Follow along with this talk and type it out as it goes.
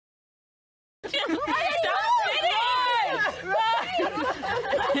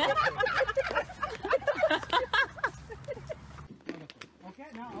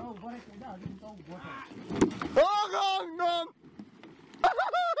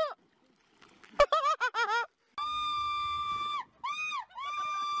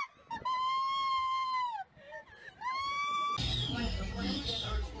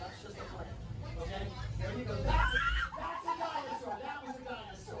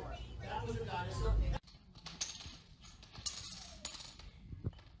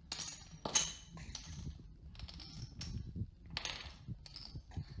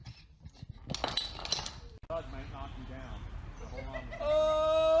Might knock you down. So hold on.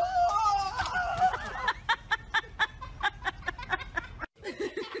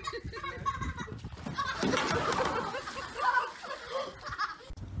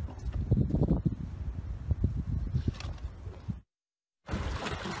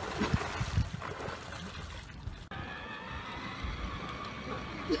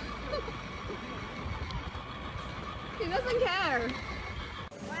 He doesn't care.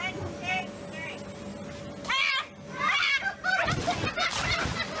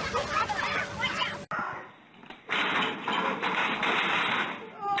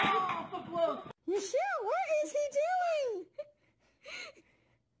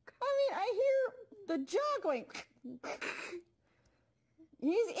 The jaw going.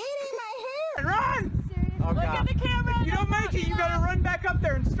 He's eating my hair. Run! Seriously? Oh, Look God. at the camera. If you don't make it, you gotta run back up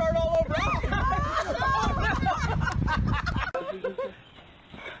there and start all over. Oh,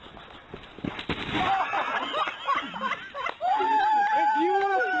 if you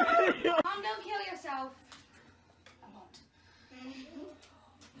want to... Mom, don't kill yourself. I won't.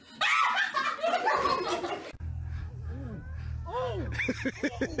 Oh,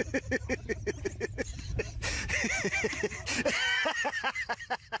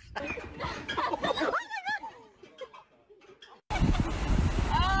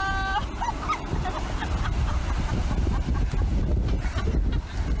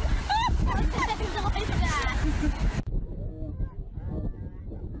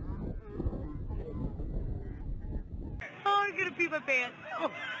 I'm gonna pee my pants. Oh.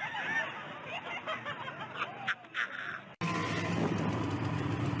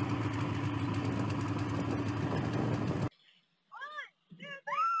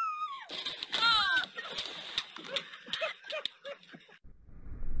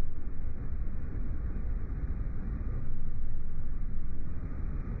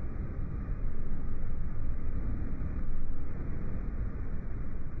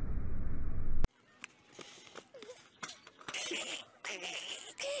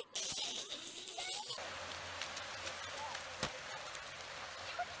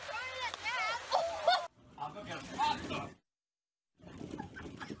 I'll go get a pasta.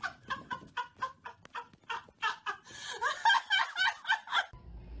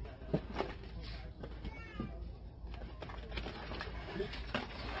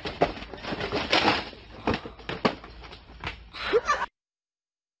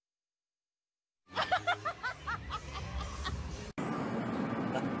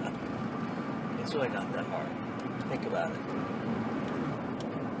 It's really not that hard. Think about it.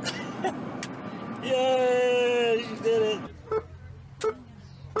 Yay! You did it!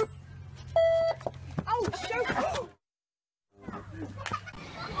 Oh, shoot!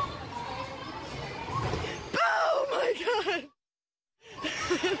 Oh my god!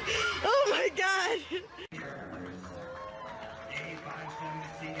 Oh my god!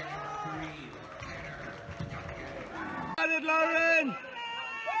 Got it, Lauren!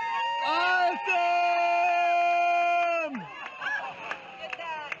 Awesome!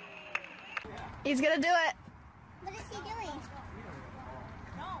 He's gonna do it. What is he doing?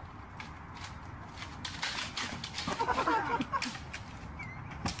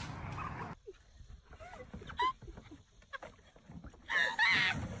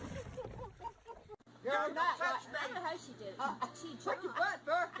 Girl, I don't know how she did it. She jumped. Put your butt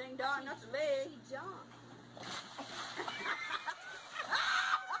first, ding dong, not the leg. She jumped.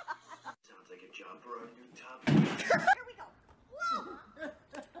 Sounds like a job for our new top. Here we go. Whoa!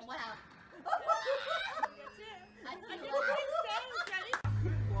 Wow. I feel like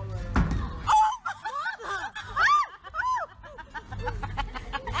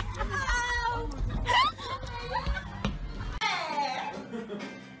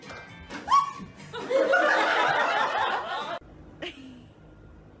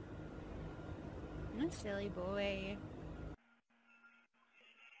silly boy.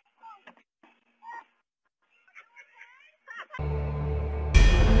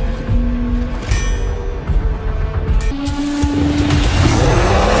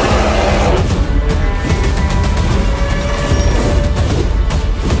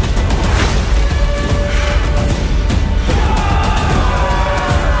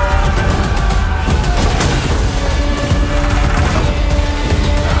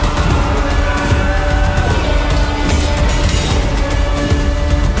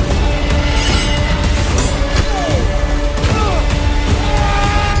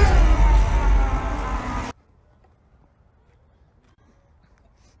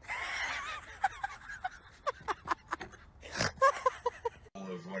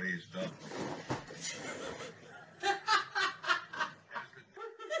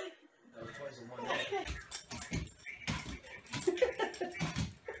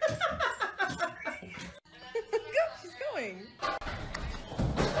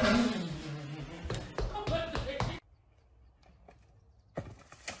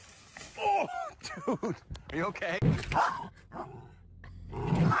 Dude, are you okay?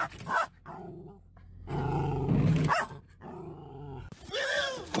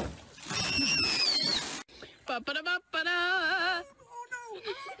 Ba-ba-da-ba-ba-da.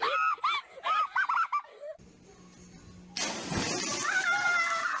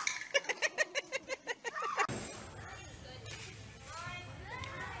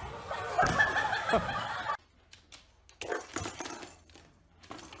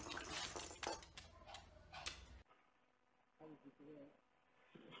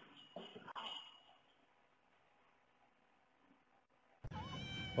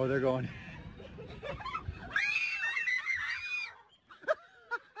 Oh, they're going.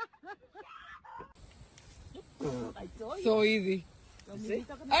 So easy.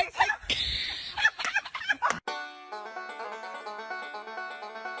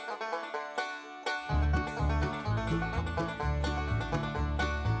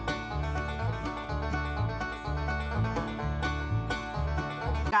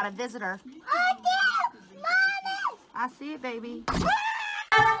 Got a visitor. I do! Mommy! I see it, baby.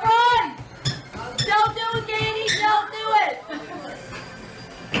 Run! Don't do it, Katie! Don't do it!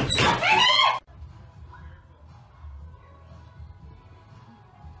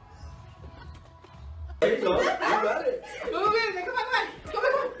 There you go. You got it. Move it. Come on.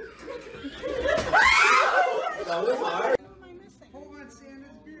 That was hard. Hold on,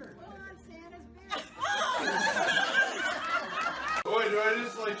 Santa's beard. Boy, do I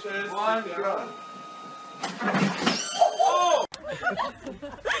just like try to One stick drop. down?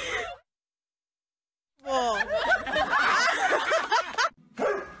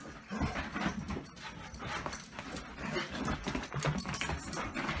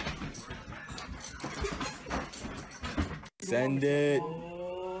 Send it.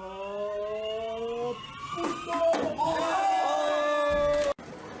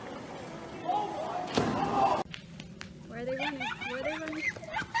 Where are they running? Where are they running?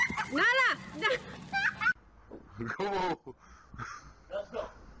 Nala! Go. Let's go.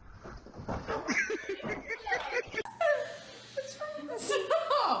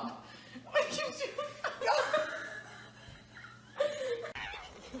 Stop. What you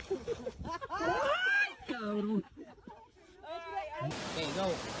doing? Okay, go.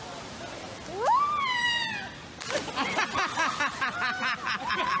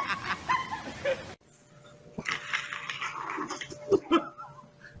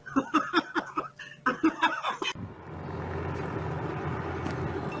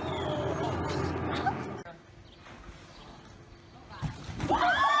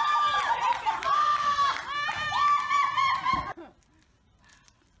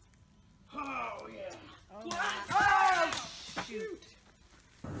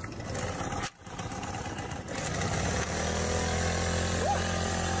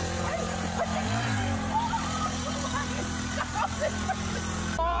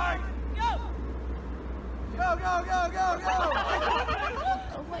 Go, go, go, go, go!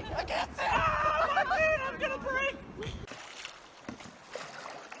 Oh my God, I can't sit. Oh my God, I'm gonna break.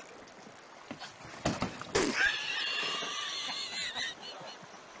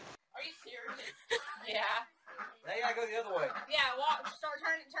 Are you serious? Yeah. Now you gotta go the other way. Yeah, walk, turn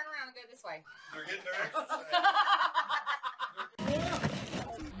around and go this way. They're getting their exercise.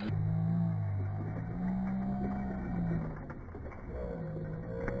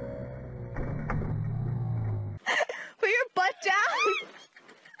 Put your butt down!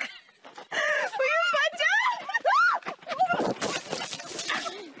 Put your butt down!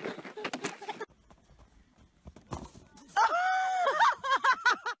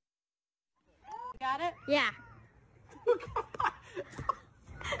 Got it? Yeah.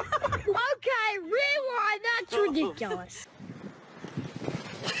 Okay, rewind. That's ridiculous.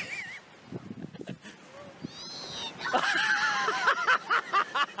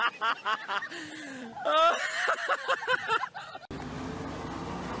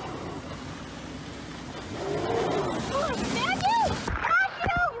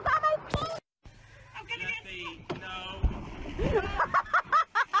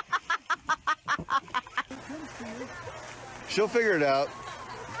 She'll figure it out.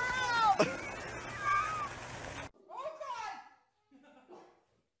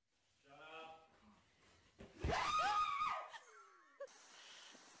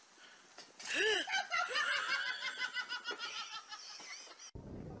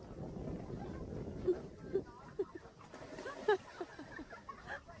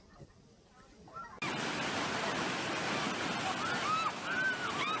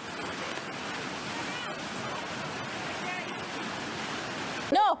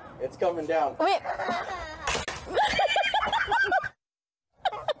 No! It's coming down. Wait!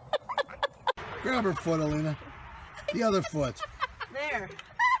 Go. rubber foot, Alina. The other foot. There.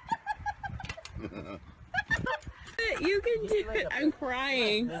 You can do it. I'm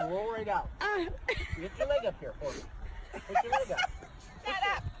crying. Then roll right out. Get your leg up here for me. Put your leg up. Shut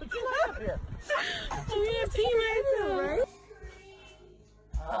up. Put your leg up here. I'm gonna pee myself.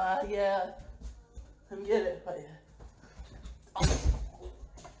 Yeah. Come get it.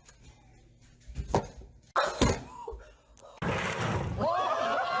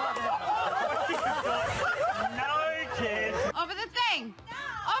 Over the thing.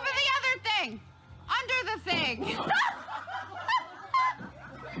 Over the other thing. Under the thing.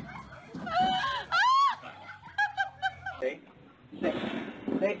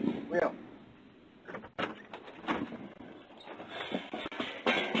 Hey, real.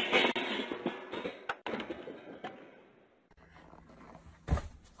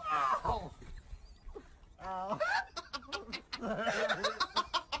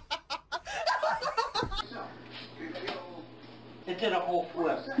 It did a whole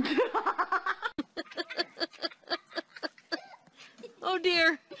flip. Oh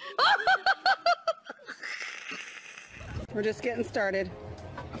dear. We're just getting started.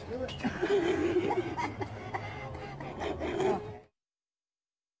 There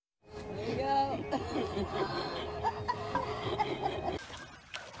you go.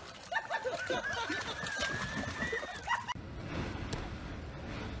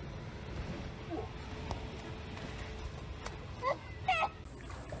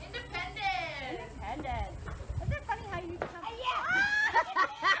 Independent. Isn't it funny how you come?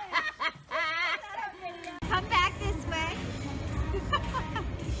 Come back this way.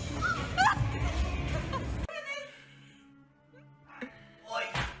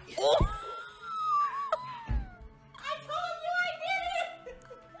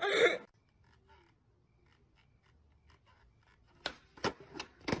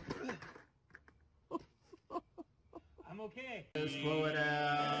 I'm okay. Just blow it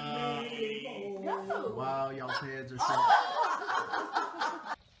out. Wow, y'all's hands are sharp.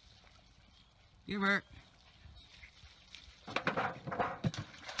 Hubert.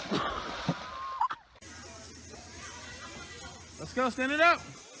 Let's go, stand it up.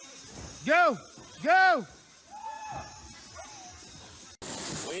 Go, go.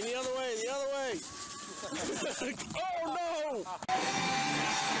 Way the other way, the other way. Oh no.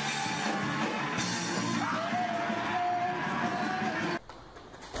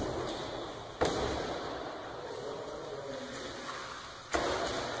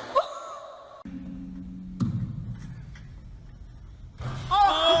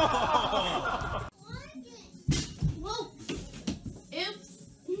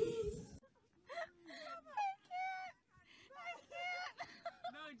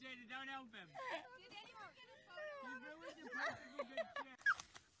 Don't help him. You ruined your perfectly good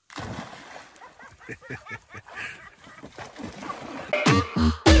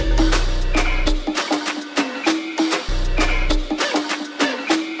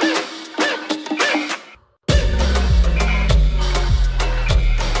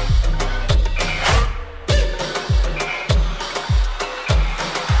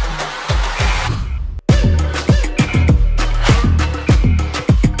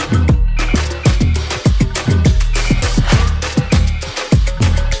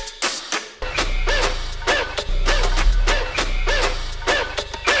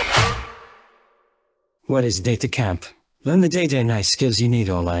What is data camp? Learn the data and AI skills you need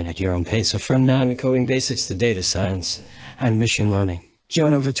online at your own pace, from non-coding basics to data science and machine learning.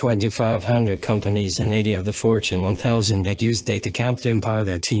 Join over 2,500 companies and 80 of the Fortune 1000 that use data camp to empower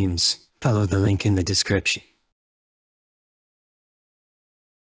their teams. Follow the link in the description.